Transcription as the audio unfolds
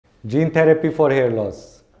Gene therapy for hair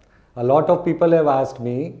loss. A lot of people have asked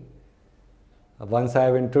me, once I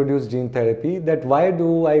have introduced gene therapy, that why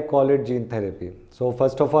do I call it gene therapy? So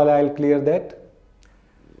first of all, I'll clear that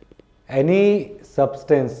any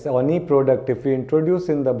substance or any product, if we introduce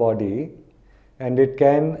in the body, and it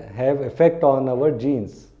can have effect on our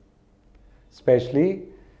genes, especially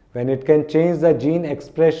when it can change the gene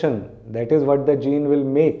expression, that is what the gene will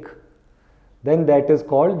make, then that is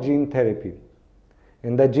called gene therapy.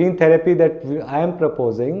 In the gene therapy that I am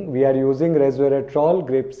proposing, we are using resveratrol,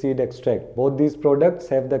 grapeseed extract. Both these products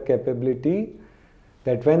have the capability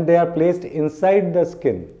that when they are placed inside the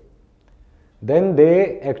skin, then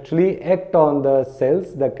they actually act on the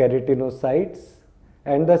cells, the keratinocytes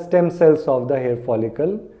and the stem cells of the hair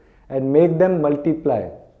follicle and make them multiply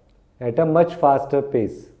at a much faster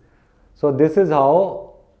pace. So this is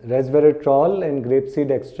how resveratrol and grapeseed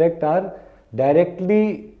extract are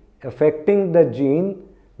directly affecting the gene,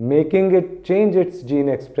 making it change its gene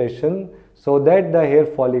expression so that the hair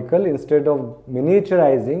follicle, instead of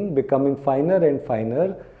miniaturizing, becoming finer and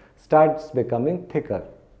finer, starts becoming thicker.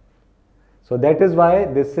 So that is why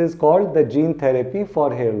this is called the gene therapy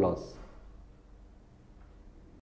for hair loss.